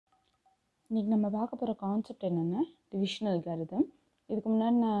இன்றைக்கி நம்ம பார்க்க போகிற கான்செப்ட் என்னென்னா டிவிஷனல் அல்காரிதம். இதுக்கு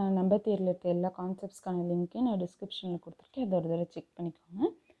முன்னாடி நான் நம்பர் தியரியில் இருக்க எல்லா கான்செப்ட்ஸ்க்கான லிங்க்கையும் நான் டிஸ்கிரிப்ஷனில் கொடுத்துருக்கேன். அதை ஒரு தடவை செக் பண்ணிக்கோங்க.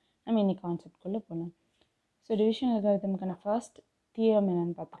 நம்ம இன்றைக்கி கான்செப்ட்குள்ளே போகலாம். ஸோ டிவிஷனல் அல்காரிதமுக்கான ஃபர்ஸ்ட் தியரம்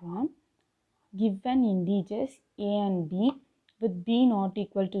என்னென்னு பார்த்துக்கலாம். Given integers a and b with b not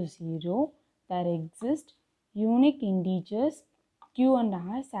equal to 0, there exist unique integers q and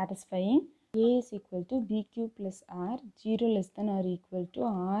r satisfying a is equal to bq plus r 0 less than or equal to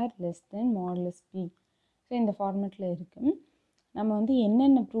r less than modulus b. So இந்த ஃபார்மேட்டில் இருக்குது. நம்ம வந்து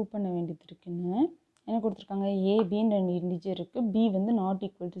என்னென்ன prove பண்ண வேண்டியது இருக்குன்னு என்ன கொடுத்துருக்காங்க. ஏபின்னு 2 இன்டிஜர் இருக்குது. பி வந்து நாட்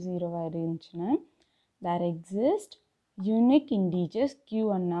ஈக்குவல் டு 0 இருந்துச்சுன்னா there exist unique integers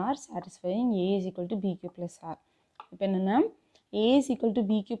q and r satisfying a is equal to bq plus r. இப்போ என்னென்னா a is equal to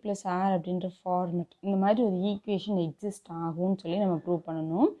bq plus r அப்படின்ற ஃபார்மெட் இந்த மாதிரி ஒரு ஈக்குவேஷன் எக்ஸிஸ்ட் ஆகும்னு சொல்லி நம்ம ப்ரூவ்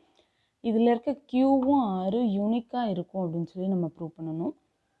பண்ணணும். இதில் இருக்க க்யூவும் ஆரும் யூனிக்காக இருக்கும் அப்படின்னு சொல்லி நம்ம ப்ரூவ் பண்ணணும்.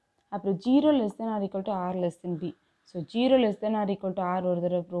 அப்புறம் 0 less than or equal to r less than b. So 0 less than or equal to r ஒரு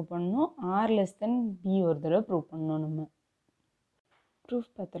தடவை ப்ரூவ் பண்ணணும், r less than b ஒரு தடவை ப்ரூவ் பண்ணணும். நம்ம ப்ரூஃப்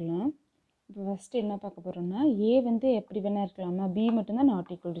பார்த்துடலாம். இப்போ ஃபஸ்ட்டு என்ன பார்க்க போகிறோம்னா, ஏ வந்து எப்படி வேணால் இருக்கலாமா, பி மட்டும்தான்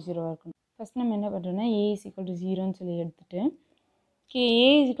நாட் ஈக்குவல் டு 0 இருக்கணும். ஃபஸ்ட் நம்ம என்ன பண்ணுறோன்னா ஏ இஸ் ஈக்குவல் டு 0ன்னு சொல்லி எடுத்துகிட்டு ஏ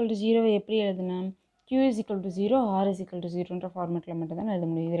இஸ் ஈக்குவல் டு 0 எப்படி எழுதுனா q is equal to 0, r is equal to 0ன்ற ஃபார்மேட்டில் மட்டும் தான் எழுத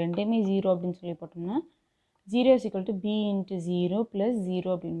முடியும். இது ரெண்டுமே 0 அப்படின்னு சொல்லி போட்டோம்னா 0 is equal to b into 0 plus 0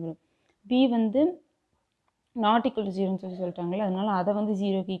 அப்படின்னு வரும். b வந்து நாட் ஈக்குவல் டு 0ன்னு சொல்லிட்டாங்களே, அதனால அதை வந்து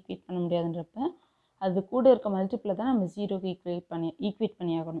 0க்கு ஈக்குவேட் பண்ண முடியாதுன்றப்ப அது கூட இருக்க மல்டிப்பிளை தான் நம்ம 0க்கு ஈக்குவேட்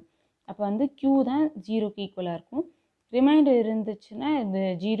பண்ணி ஆகணும். அப்போ வந்து q தான் 0க்கு ஈக்குவலாக இருக்கும். ரிமைண்டர் இருந்துச்சுன்னா இது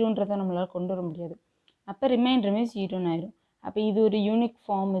 0ன்றதை நம்மளால் கொண்டு வர முடியாது. அப்போ ரிமைண்டருமே 0ன்னு ஆயிரும். அப்போ இது ஒரு யூனிக்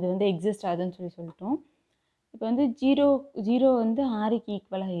ஃபார்ம், இது வந்து எக்ஸிஸ்ட் ஆகுதுன்னு சொல்லிட்டோம். இப்போ வந்து 0 வந்து ஆருக்கு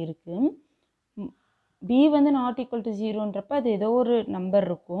ஈக்குவலாக இருக்குது. பி வந்து நாட் ஈக்குவல் டு 0ன்றப்ப அது ஏதோ ஒரு நம்பர்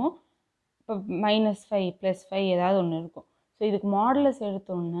இருக்கும். இப்போ -5 +5 ஏதாவது ஒன்று இருக்கும். ஸோ இதுக்கு மாடுலஸ்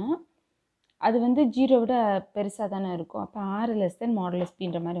எடுத்தோன்னா அது வந்து 0 விட பெருசாக தானே இருக்கும். அப்போ ஆர் லெஸ் தென் மாடுலஸ்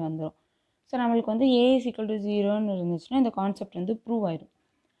பின்ற மாதிரி வந்துடும். ஸோ நம்மளுக்கு வந்து ஏ இஸ் ஈக்குவல் டு 0ன்னு இருந்துச்சுன்னா இந்த கான்செப்ட் வந்து ப்ரூவ் ஆயிடும்.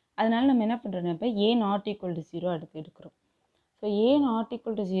 அதனால நம்ம என்ன பண்ணுறோன்னா இப்போ ஏ நாட் ஈக்குவல் டு 0 எடுக்கிறோம். So A not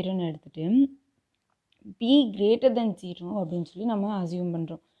equal to 0ன்னு எடுத்துகிட்டு பி கிரேட்டர் தென் 0 அப்படின்னு சொல்லி நம்ம அசியூம்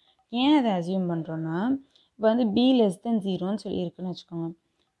பண்ணுறோம். ஏன் அதை அசியூம் பண்ணுறோன்னா, இப்போ வந்து பி லெஸ் தென் 0ன்னு சொல்லி இருக்குன்னு வச்சுக்கோங்க.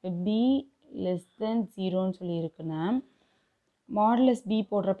 இப்போ பி லெஸ் தென் 0ன்னு சொல்லி இருக்குன்னா மாடுலஸ் பி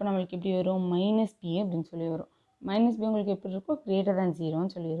போடுறப்ப நம்மளுக்கு எப்படி வரும், -b அப்படின்னு சொல்லி வரும். -b உங்களுக்கு எப்படி இருக்கும், கிரேட்டர் தென்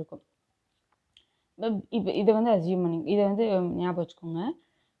 0ன்னு சொல்லி இருக்கும். இப்போ இதை வந்து அசியூம் பண்ணி இதை வந்து ஞாபகம் வச்சுக்கோங்க.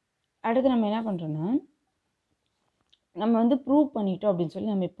 அடுத்து நம்ம என்ன பண்ணுறோன்னா, நம்ம வந்து ப்ரூவ் பண்ணிட்டோம் அப்படின்னு சொல்லி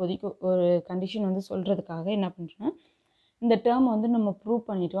நம்ம இப்போதைக்கு ஒரு கண்டிஷன் வந்து சொல்கிறதுக்காக என்ன பண்ணுறோன்னா, இந்த டேர்ம் வந்து நம்ம ப்ரூவ்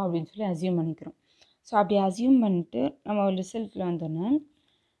பண்ணிட்டோம் அப்படின்னு சொல்லி அசியூம் பண்ணிக்கிறோம். ஸோ அப்படி அசியூம் பண்ணிட்டு நம்ம ரிசல்ட்டில் வந்தோன்னா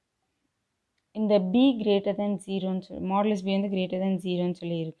இந்த பி கிரேட்டர் தென் 0ன்னு சொல்லி மாடுலஸ் பி வந்து கிரேட்டர் தென் 0ன்னு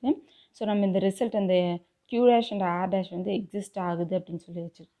சொல்லி இருக்குது. ஸோ நம்ம இந்த ரிசல்ட் அந்த q' அண்ட் r' வந்து எக்ஸிஸ்ட் ஆகுது அப்படின்னு சொல்லி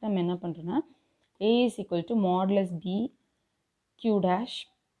வச்சுட்டு நம்ம என்ன பண்ணுறோன்னா a is equal to modulus b q'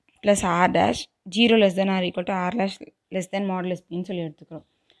 plus r' 0 less than or equal to r' less than modulus பின்னு சொல்லி எடுத்துக்கிறோம்.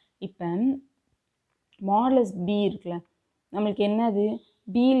 இப்போ மாடுலஸ் பி இருக்குல்ல, நம்மளுக்கு என்னது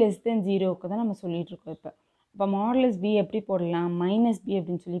b less than 0க்கு தான் நம்ம சொல்லிகிட்டு இருக்கோம். இப்போ மாடுலஸ் பி எப்படி போடலாம், -b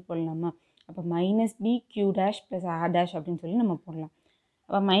அப்படின்னு சொல்லி போடலாமா. அப்போ -b q' ப்ளஸ் r' அப்படின்னு சொல்லி நம்ம போடலாம்.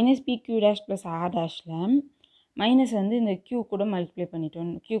 அப்போ -b q' plus r' minus வந்து இந்த q கூட மல்டிப்ளை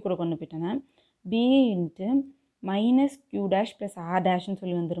பண்ணிட்டோம், q கூட கொண்டு போயிட்டோன்னா b into -q' plus r'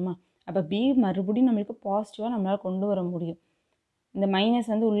 சொல்லி வந்துடுமா. அப்போ b மறுபடியும் நம்மளுக்கு பாசிட்டிவாக நம்மளால் கொண்டு வர முடியும். இந்த மைனஸ்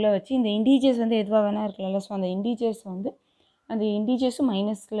வந்து உள்ளே வச்சு இந்த இன்டீஜர்ஸ் வந்து எதுவாக வேணால் இருக்கலாம்ல. ஸோ அந்த இன்டீஜர்ஸ் வந்து அந்த இன்டீஜர்ஸும்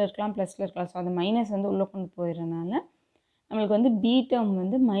மைனஸில் இருக்கலாம், ப்ளஸில் இருக்கலாம். ஸோ அந்த மைனஸ் வந்து உள்ளே கொண்டு போயிடுறதுனால நம்மளுக்கு வந்து பி டேர்ம்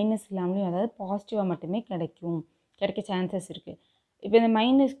வந்து மைனஸ் இல்லாமலையும் அதாவது பாசிட்டிவாக மட்டுமே கிடைக்க சான்சஸ் இருக்குது. இப்போ இந்த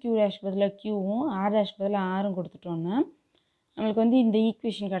 -q' பதிலாக க்யூவும் r' பதிலாக ஆரும் கொடுத்துட்டோன்னா நம்மளுக்கு வந்து இந்த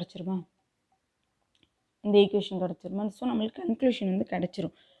ஈக்குவேஷன் கிடச்சிருமா. ஸோ நம்மளுக்கு கன்க்ளூஷன் வந்து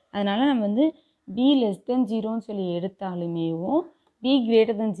கிடச்சிரும். அதனால் நம்ம வந்து பி லெஸ் தென் 0ன்னு சொல்லி எடுத்தாலுமேவும் பி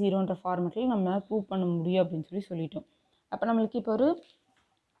கிரேட்டர் தென் 0ன்ற ஃபார்மேட்டில் நம்மளால் ப்ரூவ் பண்ண முடியும் அப்படின்னு சொல்லிட்டோம். அப்போ நம்மளுக்கு இப்போ ஒரு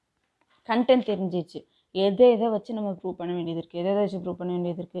கண்டென்ட் தெரிஞ்சிச்சு. எதை வச்சு நம்ம ப்ரூவ் பண்ண வேண்டியது இருக்குது, எதை வச்சு ப்ரூவ் பண்ண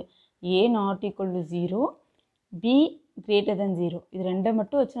வேண்டியது இருக்குது. ஏ not equal to 0, B greater than 0, இது ரெண்டை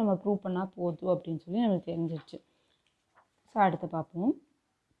மட்டும் வச்சு நம்ம ப்ரூவ் பண்ணால் போதும் அப்படின்னு சொல்லி நம்மளுக்கு தெரிஞ்சிருச்சு. ஸோ அடுத்து பார்ப்போம்.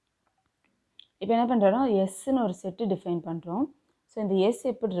 இப்போ என்ன பண்ணுறோன்னா எஸ்ன்னு ஒரு செட்டு டிஃபைன் பண்ணுறோம். ஸோ இந்த எஸ்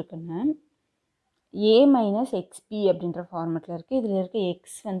எப்படி இருக்குன்னா a மைனஸ் எக்ஸ்பி அப்படின்ற ஃபார்மேட்டில் இருக்குது. இதில் இருக்க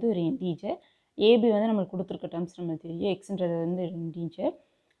எக்ஸ் வந்து ஒரு இன்டீஜர், ஏபி வந்து நம்மளுக்கு கொடுத்துருக்க டேர்ம்ஸ் நம்மளுக்கு தெரியும், எக்ஸ்ன்றது வந்து ஒரு இன்டீஜர்.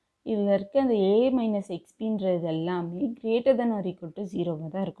 இதில் இருக்க அந்த a மைனஸ் எக்ஸ்பின்றது எல்லாமே greater than R equal to 0வாக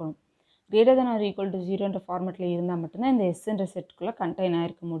தான் இருக்கணும். greater than or equal to 0ன்ற ஃபார்மேட்டில் இருந்தால் மட்டும்தான் இந்த எஸ்ன்ற செட்டுக்குள்ளே கண்டெயின்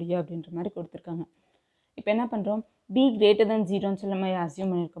ஆகிருக்க முடியும் அப்படின்ற மாதிரி கொடுத்துருக்காங்க. இப்போ என்ன பண்ணுறோம், பி கிரேட்டர் தென் 0ன்னு சொல்லி நம்ம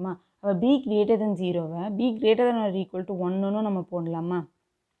அசியூம் பண்ணியிருக்கோமா. அப்போ B greater than 0வை B greater than R equal to 1ன்னு நம்ம போடலாமா.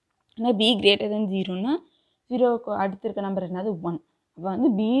 ஆனால் பி கிரேட்டர் தென் 0ன்னா 0க்கு அடுத்து இருக்க நம்பர் என்னது 1. அப்போ வந்து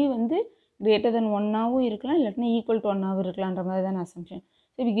பி வந்து கிரேட்டர் தென் 1ஆகவும் இருக்கலாம், இல்லாட்டினா ஈக்குவல் டு 1ஆகவும் இருக்கலான்ற மாதிரி தான் assumption.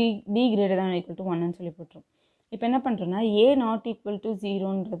 So B greater then equal to 1ன்னு சொல்லி போட்டுரும். இப்போ என்ன பண்ணுறோன்னா ஏ நாட் ஈக்குவல் டு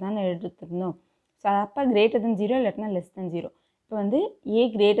 0ன்றதான் எடுத்துருந்தோம். ஸோ அப்போ கிரேட்டர் தென் 0 இல்லாட்டினா லெஸ் தென் 0. இப்போ வந்து ஏ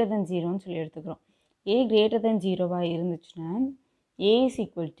கிரேட்டர் தென் 0ன்னு சொல்லி எடுத்துக்கிறோம். ஏ கிரேட்டர் தென் 0வாக இருந்துச்சுன்னா ஏ is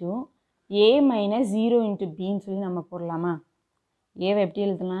equal to A minus 0 into பின்னு சொல்லி நம்ம போடலாமா. ஏவை எப்படி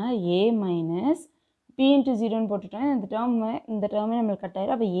எழுதலாம், ஏ மைனஸ் பி இன்ட்டு 0ன்னு போட்டுட்டோம். இந்த டேர்மே நம்மளுக்கு கட்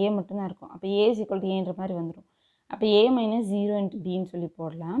ஆயிரும். அப்போ ஏ மட்டும்தான் இருக்கும். அப்போ ஏ இஸ் ஈக்குவல் டு ஏன்ற மாதிரி வந்துடும். அப்போ ஏ மைனஸ் 0 இன்ட்டு பின்னு சொல்லி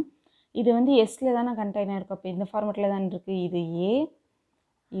போடலாம். இது வந்து எஸ்ல தானே கண்டெய்னாக இருக்கும். அப்போ இந்த ஃபார்மேட்டில் தான் இருக்குது. இது ஏ,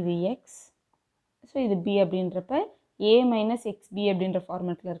 இது எக்ஸ், ஸோ இது பி அப்படின்றப்ப ஏ மைனஸ் எக்ஸ்பி அப்படின்ற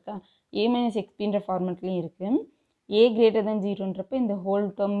ஃபார்மேட்டில் இருக்கா. ஏ மைனஸ் எக்ஸ்பின்ற ஃபார்மேட்லேயும் இருக்குது. ஏ கிரேட்டர் தென் 0ன்றப்ப இந்த ஹோல்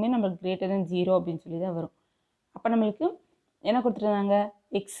டேர்மே நம்மளுக்கு கிரேட்டர் தென் 0 அப்படின்னு சொல்லி தான் வரும். அப்போ நம்மளுக்கு என்ன கொடுத்துருந்தாங்க,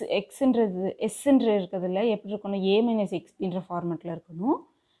 எக்ஸுன்றது எஸ்ன்ற இருக்கிறதுல எப்படி இருக்கணும், ஏ மைனஸ் எக்ஸ்பின்ற ஃபார்மேட்டில் இருக்கணும்.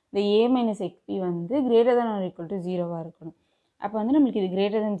 இந்த ஏ மைனஸ் எக்ஸ்பி வந்து greater than R equal to 0வாக இருக்கணும். அப்போ வந்து நம்மளுக்கு இது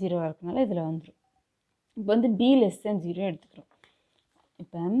கிரேட்டர் தென் 0வாக இருக்கனால இதில் வந்துடும். இப்போ வந்து பி லெஸ் தென் 0 எடுத்துக்கிறோம்.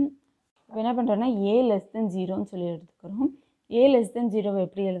 இப்போ என்ன பண்ணுறோன்னா ஏ லெஸ் தென் 0ன்னு சொல்லி எடுத்துக்கிறோம். ஏ லெஸ் தென் 0வை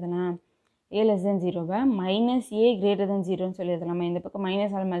எப்படி எழுதலாம், a less than 0வை minus A greater than 0ன்னு சொல்லி எழுதலாமா. இந்த பக்கம்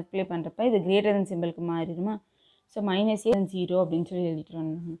மைனஸால் மல்டிப்ளை பண்ணுறப்ப இது கிரேட்டர் தென் சிம்பிளுக்கு மாறிடுமா. ஸோ மைனஸ் ஏ 0 அப்படின்னு சொல்லி எழுதிக்கிறோம்.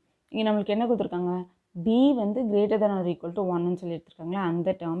 இங்கே நம்மளுக்கு என்ன கொடுத்துருக்காங்க, பி வந்து greater than R equal to 1ன்னு சொல்லி எடுத்துருக்காங்களா, அந்த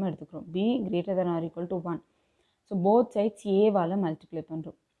டேர்மை எடுத்துக்கிறோம். B greater than R equal to 1. So both sides ஏவால் multiply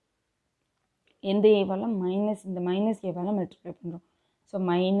பண்ணுறோம். எந்த ஏவால், இந்த மைனஸ் ஏவால் மல்டிப்ளை பண்ணுறோம். So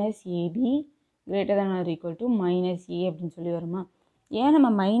minus AB greater than R equal to minus ஏ அப்படின்னு சொல்லி வருமா. ஏன் நம்ம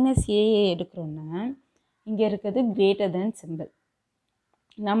மைனஸ் ஏஏ எடுக்கிறோன்னா இங்கே இருக்கிறது கிரேட்டர் தென் சிம்பிள்,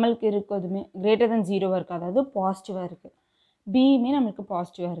 நம்மளுக்கு இருக்கிறதுமே கிரேட்டர் தென் 0வாக இருக்குது, அதாவது பாசிட்டிவாக இருக்குது. பியுமே நம்மளுக்கு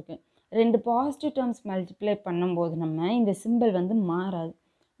பாசிட்டிவாக இருக்குது. ரெண்டு பாசிட்டிவ் டேர்ம்ஸ் மல்டிப்ளை பண்ணும்போது நம்ம இந்த சிம்பிள் வந்து மாறாது.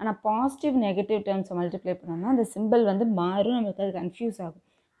 ஆனால் பாசிட்டிவ் நெகட்டிவ் டேர்ம்ஸை மல்டிப்ளை பண்ணோம்னா அந்த சிம்பிள் வந்து மாறும், நம்மளுக்கு அது கன்ஃபியூஸ் ஆகும்.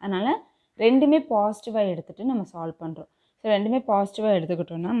 அதனால் ரெண்டுமே பாசிட்டிவாக எடுத்துகிட்டு நம்ம சால்வ் பண்ணுறோம். ஸோ ரெண்டுமே பாசிட்டிவாக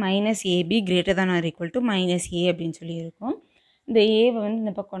எடுத்துக்கிட்டோம்னா minus AB greater than R equal to minus ஏ அப்படின்னு சொல்லி இருக்கும். இந்த ஏவை வந்து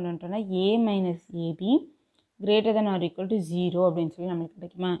இந்த பக்கம் கொண்டு வந்துட்டோம்னா ஏ minus AB greater than R equal to 0 அப்படின்னு சொல்லி நம்மளுக்கு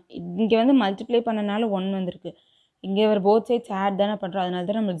கிடைக்குமா. இங்கே வந்து மல்டிப்ளை பண்ணனால 1 வந்திருக்கு. இங்கே ஒரு போத் சைட்ஸ் ஆட் தானே பண்ணுறோம், அதனால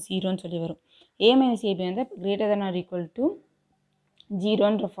தான் நம்மளுக்கு 0ன்னு சொல்லி வரும். ஏ மைனஸ் ஏபி வந்து greater than R equal to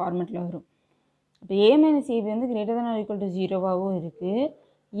 0ன்ற ஃபார்மேட்டில் வரும். இப்போ ஏ மைனஸ் ஏபி வந்து greater than R equal to 0வாகவும் இருக்குது.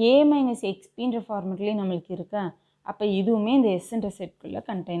 ஏ மைனஸ் எக்ஸ்பின்ற ஃபார்மேட்லேயும் நம்மளுக்கு இருக்கா. அப்போ இதுவுமே இந்த எஸ்ன்ற செட்டுக்குள்ளே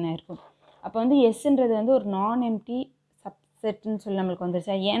கண்டெயின் ஆகிருக்கும். அப்போ வந்து எஸ்ன்றது வந்து ஒரு நான் எம்டி சப்செட்டுன்னு சொல்லி நம்மளுக்கு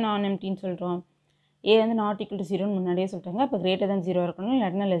வந்துருச்சா. ஏன் நான் எம்டின்னு சொல்கிறோம், ஏ வந்து நாட் ஈக்குவல் டு 0ன்னு முன்னாடியே சொல்லிட்டாங்க. அப்போ கிரேட்டர் தென் 0 இருக்கணும்,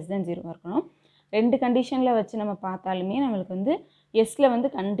 இல்லாட்டினா லெஸ் தென் 0 இருக்கணும். ரெண்டு கண்டிஷனில் வச்சு நம்ம பார்த்தாலுமே நம்மளுக்கு வந்து எஸ்ஸில் வந்து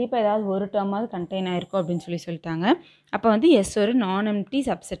கண்டிப்பாக ஏதாவது ஒரு டேர்மாவது கண்டெயின் ஆகிருக்கும் அப்படின்னு சொல்லிட்டாங்க. அப்போ வந்து எஸ் ஒரு நான் எம்டி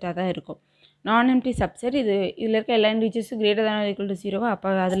சப்செட்டாக தான் இருக்கும். நான் எம்டி சப்செட் இதில் இருக்க எல்லா இண்டீஜர்ஸும் greater than R equal to 0.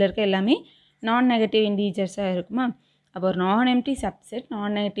 அப்போ அதில் இருக்க எல்லாமே நான் நெகட்டிவ் இண்டீஜர்ஸாக இருக்குமா. அப்போ ஒரு நான் எம்டி சப்செட்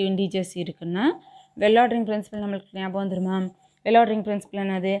நான் நெகட்டிவ் இண்டீஜர்ஸ் இருக்குன்னா வெல் ஆர்டரிங் பிரின்சிபல் நம்மளுக்கு ஞாபகம் வந்துருமா. வெல் ஆர்டரிங் பிரின்சிபல்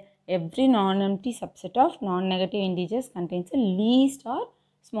என்னது, every non-empty subset of non-negative integers contains a least or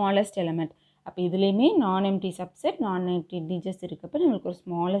smallest element. அப்போ இதுலேயுமே நான்-empty subset non-negative integers இருக்கப்போ நம்மளுக்கு ஒரு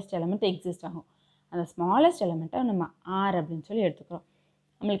ஸ்மாலஸ்ட் எலமெண்ட் எக்ஸிஸ்ட் ஆகும். அந்த ஸ்மாலஸ்ட் எலமெண்ட்டை நம்ம ஆர் அப்படின்னு சொல்லி எடுத்துக்கிறோம்.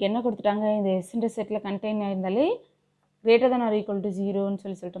 நம்மளுக்கு என்ன கொடுத்துட்டாங்க, இந்த எஸ்ன்ற settle contain ஆயிருந்தாலே greater than R equal to 0ன்னு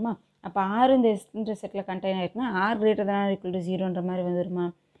சொல்லிட்டோமா. அப்போ ஆர் இந்த எஸ்ன்ற settle contain ஆகிருக்குன்னா R greater than R equal to 0ன்ற மாதிரி வந்துருமா.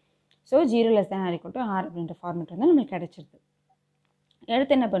 So 0 less than R equal to R அப்படின்ற ஃபார்மேட் வந்து நம்மளுக்கு கிடச்சிருது.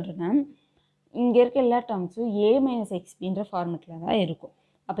 அடுத்து என்ன பண்ணுறோன்னா இங்கே இருக்க எல்லா டேர்ம்ஸும் ஏ மைனஸ் எக்ஸ்பின்ற ஃபார்மேட்டில் தான் இருக்கும்.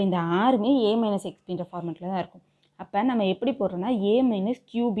 அப்போ இந்த ஆறுமே ஏ மைனஸ் எக்ஸ்பின்ற ஃபார்மேட்டில் தான் இருக்கும். அப்போ நம்ம எப்படி போடுறோன்னா ஏ மைனஸ்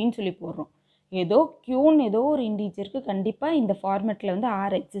கியூபின்னு சொல்லி போடுறோம். ஏதோ கியூன்னு ஏதோ ஒரு இண்டீஜருக்கு கண்டிப்பாக இந்த ஃபார்மேட்டில் வந்து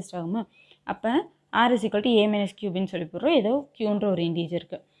ஆர் எக்ஸிஸ்ட் ஆகுமா. அப்போ R is equal to A minus கியூபின்னு சொல்லி போடுறோம் ஏதோ கியூன்ற ஒரு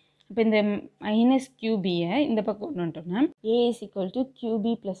இண்டீஜருக்கு. இப்போ இந்த மைனஸ் கியூபியை இந்த பக்கம் கொண்டு வந்துட்டோம்னா ஏ is equal to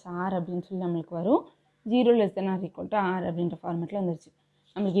QP plus R அப்படின்னு சொல்லி நம்மளுக்கு வரும். 0 less than R equal to R அப்படின்ற ஃபார்மேட்டில் வந்துருச்சு.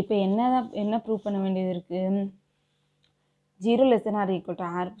 நம்மளுக்கு இப்போ என்ன ப்ரூவ் பண்ண வேண்டியது இருக்குது, 0 less than R equal to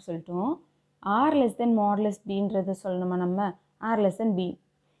R சொல்லிட்டோம். ஆர் லெஸ் தென் மாடுலஸ் பின்றதை சொல்லணுமா. நம்ம ஆர் லெஸ் தென் பி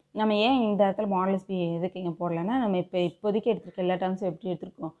நம்ம ஏன் இந்த இடத்துல மாடுலஸ் பி எதுக்கு இங்கே போடலைன்னா நம்ம இப்போதைக்கு எடுத்துருக்க எல்லா டேர்ம்ஸும் எப்படி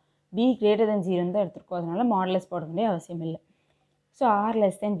எடுத்துருக்கோம், பி கிரேட்டர் தென் 0 தான் எடுத்துருக்கோம். அதனால் மாடுலஸ் போட வேண்டிய அவசியம் இல்லை. ஸோ ஆர்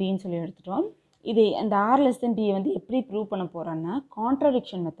லெஸ் தென் பின்னு சொல்லி எடுத்துட்டோம். இது அந்த ஆர் லெஸ் தென் பியை வந்து எப்படி ப்ரூவ் பண்ண போகிறோன்னா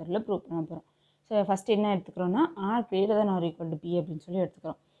கான்ட்ரடிக்ஷன் மெத்தடில் ப்ரூவ் பண்ண போகிறோம். ஸோ ஃபஸ்ட்டு என்ன எடுத்துக்கிறோன்னா R greater than R equal to be அப்படின்னு சொல்லி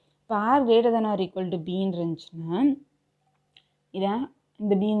எடுத்துக்கிறோம். இப்போ R greater than R equal to பின்னு இருந்துச்சுன்னா இதை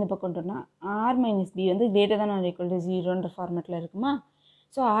இந்த பி இந்த பக்கம் கொண்டுனா ஆர் மைனஸ் பி வந்து greater than R equal to 0ன்ற ஃபார்மேட்டில் இருக்குமா.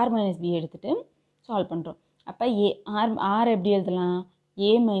 ஸோ ஆர் மைனஸ் பி எடுத்துகிட்டு சால்வ் பண்ணுறோம். அப்போ ஆர் எப்படி எழுதலாம்,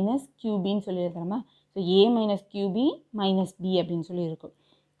 ஏ மைனஸ் கியூபின்னு சொல்லி எழுதலாமா. ஸோ ஏ மைனஸ் கியூபி மைனஸ் பி அப்படின்னு சொல்லி இருக்கும்.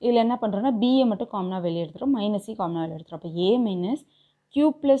 இதில் என்ன பண்ணுறோன்னா பியை மட்டும் காமனாக வெளியே எடுத்துகிறோம், மைனஸ் சி காமனாக வெளியே எடுத்துகிறோம். அப்போ ஏ minus Q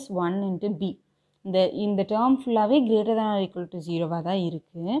plus 1 into B. இந்த டேர்ம் ஃபுல்லாகவே greater than R equal to 0வாக தான்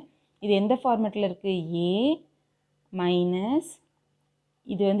இருக்குது. இது எந்த ஃபார்மேட்டில் இருக்குது, ஏ மைனஸ்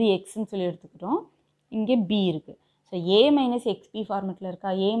இது வந்து எக்ஸ்ன்னு சொல்லி எடுத்துக்கிட்டோம், இங்கே பி இருக்குது. ஸோ ஏ மைனஸ் எக்ஸ்பி ஃபார்மேட்டில் இருக்கா.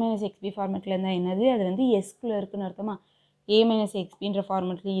 ஏ மைனஸ் எக்ஸ்பி ஃபார்மேட்டில் இருந்தால் என்னது, அது வந்து எஸ்குள்ளே இருக்குன்னு அர்த்தமா. ஏ மைனஸ் எக்ஸ்பின்ற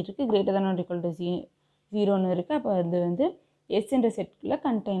ஃபார்மேட்லேயும் இருக்குது, greater than R equal to 0ன்னு இருக்குது. அப்போ அது வந்து எஸ்ன்ற செட்டுக்குள்ளே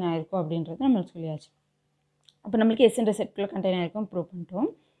கண்டெயின் ஆகிருக்கும் அப்படின்றது நம்மளுக்கு சொல்லியாச்சு. அப்போ நம்மளுக்கு எஸ்ன்ற செட்டுக்குள்ளே கண்டெயின் ஆகிருக்கும் ப்ரூவ் பண்ணிட்டோம்.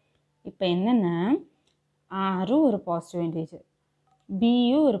 இப்போ என்னென்னா ஆரும் ஒரு பாசிட்டிவ் இன்டீஜர்,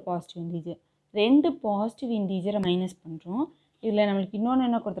 பியும் ஒரு பாசிட்டிவ் இன்டீஜர், ரெண்டு பாசிட்டிவ் இன்டீஜரை மைனஸ் பண்ணுறோம். இதில் நம்மளுக்கு இன்னொன்று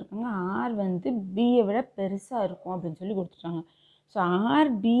என்ன கொடுத்துருக்காங்க, ஆர் வந்து பியை விட பெருசாக இருக்கும் அப்படின்னு சொல்லி கொடுத்துட்டாங்க. ஸோ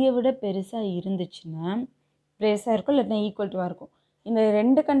ஆர் பியை விட பெருசாக இருந்துச்சுன்னா பெருசாக இருக்கும், இல்லைன்னா ஈக்குவல்ட்டுவாக இருக்கும். இந்த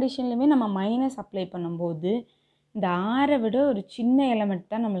ரெண்டு கண்டிஷன்லையுமே நம்ம மைனஸ் அப்ளை பண்ணும்போது இந்த ஆரை விட ஒரு சின்ன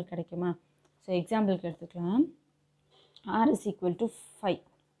எலமெண்ட் தான் நம்மளுக்கு கிடைக்குமா. ஸோ எக்ஸாம்பிளுக்கு எடுத்துக்கலாம், ஆர் இஸ் ஈக்குவல் டு 5,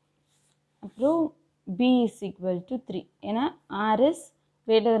 அப்புறம் பி இஸ் ஈக்குவல் டு 3. ஏன்னா R is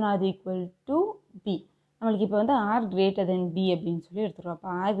greater than R equal to be. நம்மளுக்கு இப்போ வந்து ஆர் கிரேட்டர் தென் பி அப்படின்னு சொல்லி எடுத்துருவோம். அப்போ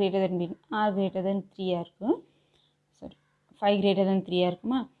R greater than B, R greater than 3 இருக்கும், சாரி 5 கிரேட்டர் தென் 3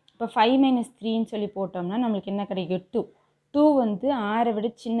 இருக்குமா. இப்போ 5 மைனஸ் 3ன்னு சொல்லி போட்டோம்னா நம்மளுக்கு என்ன கிடைக்கும், 2. 2 வந்து ஆரை விட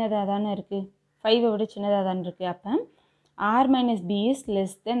சின்னதாக தானே இருக்குது, 5ஐ விட சின்னதாக தானே இருக்குது. அப்போ R minus B is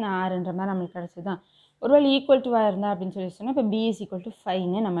less than ஆர்ன்ற மாதிரி நம்மளுக்கு கிடச்சி தான். ஒருவேளை ஈக்குவல் டுவாக இருந்தால் அப்படின்னு சொல்லி சொன்னால் இப்போ பி இஸ் ஈக்குவல் டு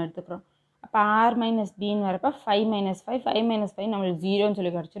 5ன்னு நம்ம எடுத்துக்கிறோம். அப்போ ஆர் மைனஸ் பின்னு வரப்போ 5 மைனஸ் 5, 5 மைனஸ் 5 நம்மளுக்கு 0ன்னு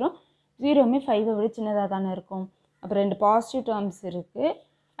சொல்லி கிடச்சிரும். 0வுமே 5ஐ விட சின்னதாக தானே இருக்கும். அப்புறம் ரெண்டு பாசிட்டிவ் டேர்ம்ஸ் இருக்குது,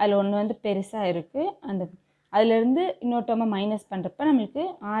 அதில் ஒன்று வந்து பெருசாக இருக்குது, அதுலேருந்து இன்னொரு டேர்மை மைனஸ் பண்ணுறப்ப நம்மளுக்கு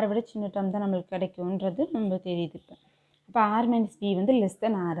ஆரை விட சின்ன டேர்ம் தான் நம்மளுக்கு கிடைக்கும்ன்றது நம்மளுக்கு தெரியுது. இப்போ ஆர் மைனஸ் பி வந்து லெஸ்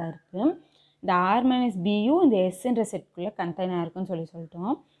தென் ஆராக இருக்குது. இந்த ஆர் மைனஸ் பியும் இந்த எஸ்ன்ற செட்டுக்குள்ளே கண்டெயின் ஆகிருக்குன்னு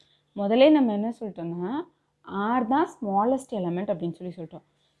சொல்லிட்டோம். முதலே நம்ம என்ன சொல்லிட்டோம்னா ஆர் தான் ஸ்மாலஸ்ட் எலமெண்ட் அப்படின்னு சொல்லிட்டோம்.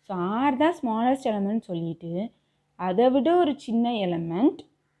 ஸோ ஆர் தான் ஸ்மாலஸ்ட் எலமெண்ட் சொல்லிட்டு அதை விட ஒரு சின்ன எலமெண்ட்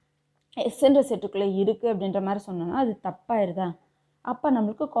எஸ்ன்ற செட்டுக்குள்ளே இருக்குது அப்படின்ற மாதிரி சொன்னோன்னா அது தப்பாயிருதா. அப்போ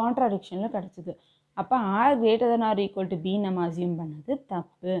நம்மளுக்கு கான்ட்ராடிக்ஷனில் கிடச்சிது. அப்போ R greater than R equal to be நம்ம அசியூம் பண்ணது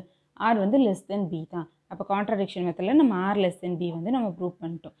தப்பு, ஆர் வந்து லெஸ் தென் பி தான். அப்போ கான்ட்ராடிக்ஷன் மெத்தடில் நம்ம ஆர் லெஸ் தென் பி வந்து நம்ம ப்ரூவ்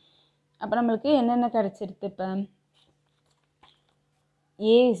பண்ணிட்டோம். அப்போ நம்மளுக்கு என்னென்ன கிடச்சிருக்கு, இப்போ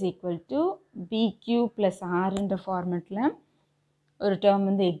ஏ இஸ் ஈக்குவல் டு பிக்யூ ப்ளஸ் ஆர்ன்ற ஃபார்மேட்டில் ஒரு டேர்ம்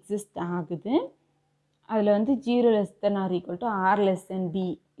வந்து எக்ஸிஸ்ட் ஆகுது. அதில் வந்து 0 less than R equal to R less than B,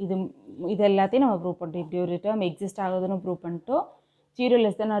 இது எல்லாத்தையும் நம்ம ப்ரூவ் பண்ணிட்டோம். இப்படி ஒரு டேர்ம் எக்ஸிஸ்ட் ஆகுதுன்னு ப்ரூவ் பண்ணிட்டோம், 0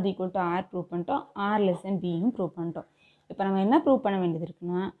 less than R equal to R prove பண்ணிட்டோம், ஆர் லெஸ் தென் பியும் ப்ரூவ் பண்ணிட்டோம். இப்போ நம்ம என்ன ப்ரூவ் பண்ண வேண்டியது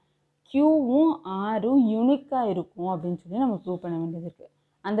இருக்குன்னா க்யூவும் ஆரும் யூனிக்காக இருக்கும் அப்படின்னு சொல்லி நம்ம ப்ரூவ் பண்ண வேண்டியது இருக்குது.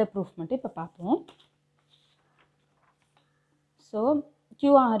 அந்த ப்ரூஃப் மட்டும் இப்போ பார்ப்போம். ஸோ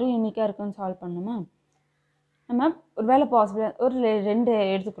க்யூ ஆரும் யூனிக்காக இருக்குன்னு சால்வ் பண்ணணுமா. நம்ம ஒரு வேளை பாசிபிள் ஒரு 2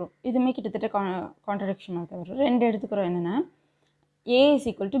 எடுத்துக்கிறோம், இதுவுமே கிட்டத்தட்ட கான்ட்ரடிக்ஷனாக தான் வரும். 2 எடுத்துக்கிறோம். என்னென்னா ஏ is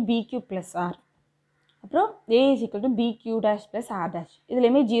equal to பிக்யூ plus R, அப்புறம் ஏ is equal to பிக்யூ dash plus R dash.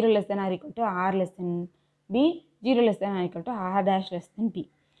 இதுலேயுமே 0 less than R equal to R less than B, 0 less than R equal to R dash less than B.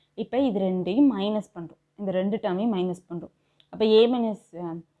 இப்போ இது ரெண்டையும் minus பண்ணுறோம், இந்த ரெண்டு டேர்மையும் minus பண்ணுறோம். அப்போ ஏ மைனஸ்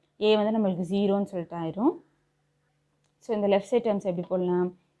ஏ வந்து நம்மளுக்கு 0ன்னு சொல்லிட்டு ஆயிரும். ஸோ இந்த லெஃப்ட் சைட் டேர்ம்ஸ் எப்படி போடலாம்,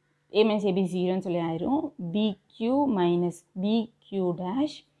 ஏ மைனஸ் ஏபி 0ன்னு சொல்லி ஆயிரும். பிக்யூ minus பிக்யூ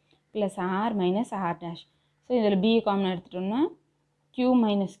dash plus R minus R dash. So இதில் பி காமன் எடுத்துட்டோம்னா Q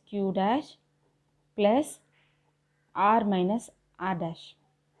minus Q dash plus R minus R dash.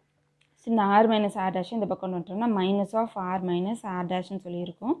 So இந்த ஆர் மைனஸ் ஆர் டேஷ் இந்த பக்கம் வந்துட்டோம்னா minus of R minus R டேஷ்னு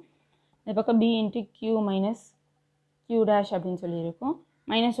சொல்லியிருக்கோம். இந்த பக்கம் B into Q minus Q dash அப்படின்னு சொல்லியிருக்கோம்.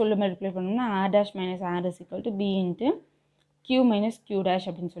 மைனஸ் உள்ள மல்டிப்ளை பண்ணோம்னா R dash minus R is equal to be into Q minus Q dash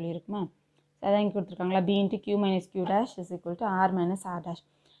அப்படின்னு சொல்லியிருக்குமா. அதான் இங்கே கொடுத்துருக்காங்களா, B into Q minus Q dash is equal to R minus R dash.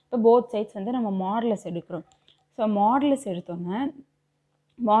 இப்போ both sides வந்து நம்ம மாடுலஸ் எடுக்கிறோம். ஸோ மாடுலஸ் எடுத்தோன்னா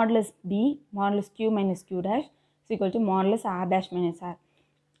modulus B modulus Q minus Q dash is equal to modulus R dash minus R.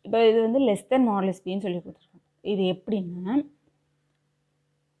 இப்போ இது வந்து less than modulus பின்னு சொல்லி கொடுத்துருக்கோம். இது எப்படின்னா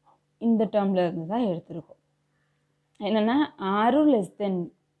இந்த டேர்மில் இருந்து தான் எடுத்துருக்கோம். என்னென்னா ஆரும் less than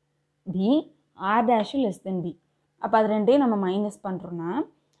B, R டேஷும் less than B. அப்போ அது ரெண்டையும் நம்ம மைனஸ் பண்ணுறோன்னா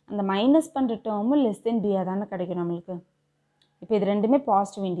அந்த மைனஸ் பண்ணுற டேர்மும் லெஸ் தென் பியாக தானே கிடைக்கும் நம்மளுக்கு. இப்போ இது ரெண்டுமே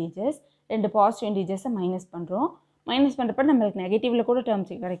பாசிட்டிவ் இன்டீஜர்ஸ், ரெண்டு பாசிட்டிவ் இன்டீஜர்ஸை மைனஸ் பண்ணுறோம். மைனஸ் பண்ணுறப்ப நம்மளுக்கு நெகட்டிவில் கூட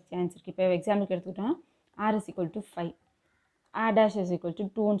டேர்ம்ஸ் கிடைக்க சான்ஸ் இருக்குது. இப்போ எக்ஸாம்பிளுக்கு எடுத்துக்கிட்டோம் r is equal to 5, r dash is equal to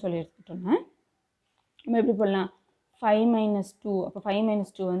 2ன்னு சொல்லி எடுத்துக்கிட்டோம்னா நம்ம எப்படி போடலாம், 5 minus 2, அப்போ 5 minus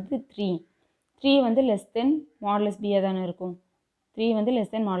 2 வந்து 3, 3 வந்து லெஸ் தென் மாடுலஸ் பியாக தானே இருக்கும், 3 வந்து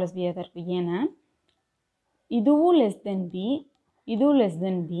லெஸ் தென் மாடுலஸ் பியாக தான் இருக்கும். ஏன்னா இதுவும் லெஸ் தென் பி, இதுவும் லெஸ்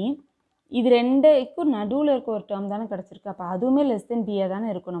தென் பி, இது ரெண்டுக்கும் நடுவில் இருக்க ஒரு டேர்ம் தானே கிடச்சிருக்கு, அப்போ அதுவுமே லெஸ் தென் பியாக தானே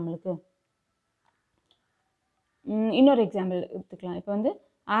இருக்கும் நம்மளுக்கு. இன்னொரு எக்ஸாம்பிள் எடுத்துக்கலாம். இப்போ வந்து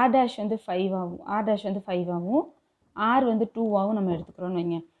r dash வந்து 5 ஆகும், r dash வந்து 5 ஆகும், r வந்து 2 ஆகும் நம்ம எடுத்துக்கிறோன்னு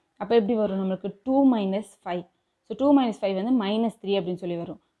வைங்க. அப்போ எப்படி வரும் நம்மளுக்கு 2 minus 5. ஸோ 2 minus 5 வந்து -3 அப்படின்னு சொல்லி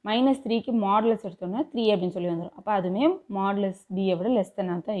வரும். -3க்கு மாடுலஸ் எடுத்தோம்னா 3 அப்படின்னு சொல்லி வந்துடும். அப்போ அதுவுமே மாடுலஸ் பியை விட லெஸ்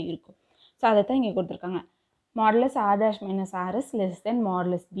தென்னாக தான் இருக்கும். ஸோ அதை தான் இங்கே கொடுத்துருக்காங்க. Modulus r dash minus r is less than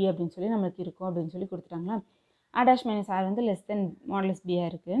modulus b அப்படின்னு சொல்லி நம்மளுக்கு இருக்கும் அப்படின்னு சொல்லி கொடுத்துட்டாங்களா. r dash minus r வந்து லெஸ் தென் மாடுலஸ்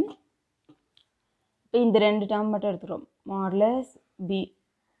பியாக இருக்குது. இப்போ இந்த ரெண்டு டேர்ம் மட்டும் எடுத்துக்கிறோம். Modulus b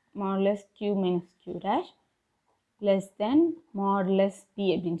modulus q minus q dash less than modulus b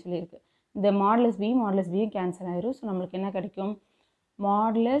அப்படின்னு சொல்லியிருக்கு. இந்த மாடுலஸ் b கேன்சல் ஆயிரும். ஸோ நம்மளுக்கு என்ன கிடைக்கும்,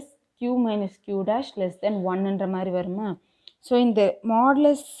 modulus q minus q dash less than 1ன்ற மாதிரி வருமா. ஸோ இந்த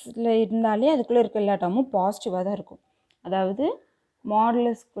மாடுலஸில் இருந்தாலே அதுக்குள்ளே இருக்க எல்லா டேர்மும் பாசிட்டிவாக தான் இருக்கும். அதாவது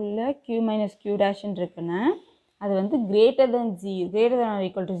மாடுலஸ்குள்ளே q minus q டேஷ்ன்னு இருக்குன்னா அது வந்து கிரேட்டர் தென்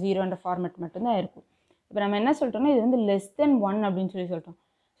 0 ஃபார்மேட் மட்டும்தான் இருக்கும். இப்போ நம்ம என்ன சொல்லிட்டோம்னா இது வந்து லெஸ் தென் 1 அப்படின்னு சொல்லி சொல்லிட்டோம்.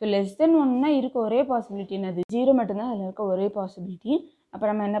 ஸோ லெஸ் தென் 1னா இருக்க ஒரே பாசிபிலிட்டி என்னது, 0 மட்டும்தான் அதில் இருக்க ஒரே பாசிபிலிட்டி. அப்போ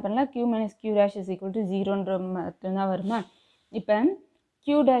நம்ம என்ன பண்ணலாம், q minus q dash is equal to 0ன்ற மட்டும்தான் வருமா. இப்போ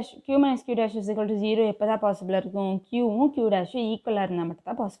q minus q dash is equal to 0 எப்போ தான் பாசிபிளாக இருக்கும், qவும் q டேஷும் ஈக்குவலாக இருந்தால் மட்டும்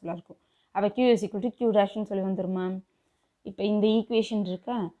தான் பாசிபிளாக இருக்கும். அப்போ q is equal to q டேஷ்னு சொல்லி வந்துருமா. இப்போ இந்த ஈக்குவேஷன்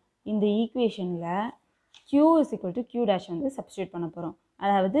இருக்கா, இந்த ஈக்குவேஷனில் q is equal to q dash வந்து சப்ஸ்டியூட் பண்ண போகிறோம்.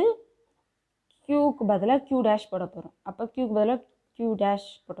 அதாவது q பதிலாக q dash போட போகிறோம். அப்போ q பதிலாக q dash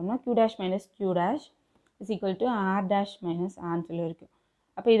போட்டோம்னா q dash minus q dash is equal to r dash minus rன்னு சொல்லி இருக்கும்.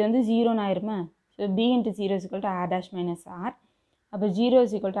 அப்போ இது வந்து 0ன்னு ஆயிருமா. So b into 0 is equal to r dash minus r. அப்போ 0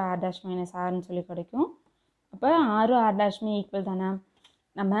 is equal to r dash minus rன்னு சொல்லி கிடைக்கும். அப்போ r dashமே ஈக்குவல் தானே.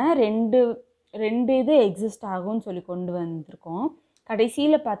 நம்ம ரெண்டு இது எக்ஸிஸ்ட் ஆகும்னு சொல்லி கொண்டு வந்திருக்கோம்.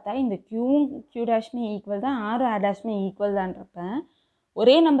 கடைசியில் பார்த்தா இந்த க்யூவும் q டேஷ்மே ஈக்குவல் தான், r டேஷ்மே ஈக்குவல் தான்றப்ப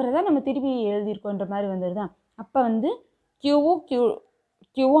ஒரே நம்பரை தான் நம்ம திருப்பி எழுதியிருக்கோன்ற மாதிரி வந்துடுதான். அப்போ வந்து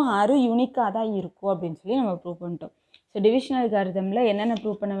க்யூவும் ஆரும் யூனிக்காக தான் இருக்கும் அப்படின்னு சொல்லி நம்ம ப்ரூவ் பண்ணிட்டோம். ஸோ டிவிஷனல் அல்காரிதமில் என்னென்ன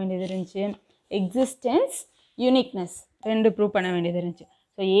ப்ரூவ் பண்ண வேண்டியது இருந்துச்சு, எக்ஸிஸ்டன்ஸ், யூனிக்னஸ் ரெண்டு ப்ரூவ் பண்ண வேண்டியது இருந்துச்சு.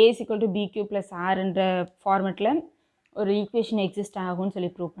 So a is equal to bq plus rன்ற ஃபார்மெட்டில் ஒரு ஈக்குவேஷன் எக்ஸிஸ்ட் ஆகும்னு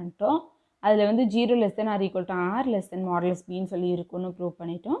சொல்லி ப்ரூவ் பண்ணிட்டோம். அதில் வந்து 0 less than r equal to r less than modulus பின்னு சொல்லி இருக்குன்னு ப்ரூவ்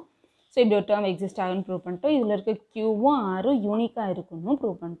பண்ணிட்டோம். ஸோ இப்படி ஒரு டேர்ம் எக்ஸிஸ்ட் ஆகுன்னு ப்ரூவ் பண்ணிட்டோம். இதில் இருக்க க்யூவும் ஆரும் யூனிக்காக இருக்குன்னு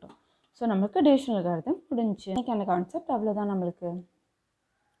ப்ரூவ் பண்ணிட்டோம். ஸோ நம்மளுக்கு டிவிஷனல் அல்காரிதம் முடிஞ்சிச்சு. எனக்கு அந்த கான்செப்ட் அவ்வளோதான் நம்மளுக்கு.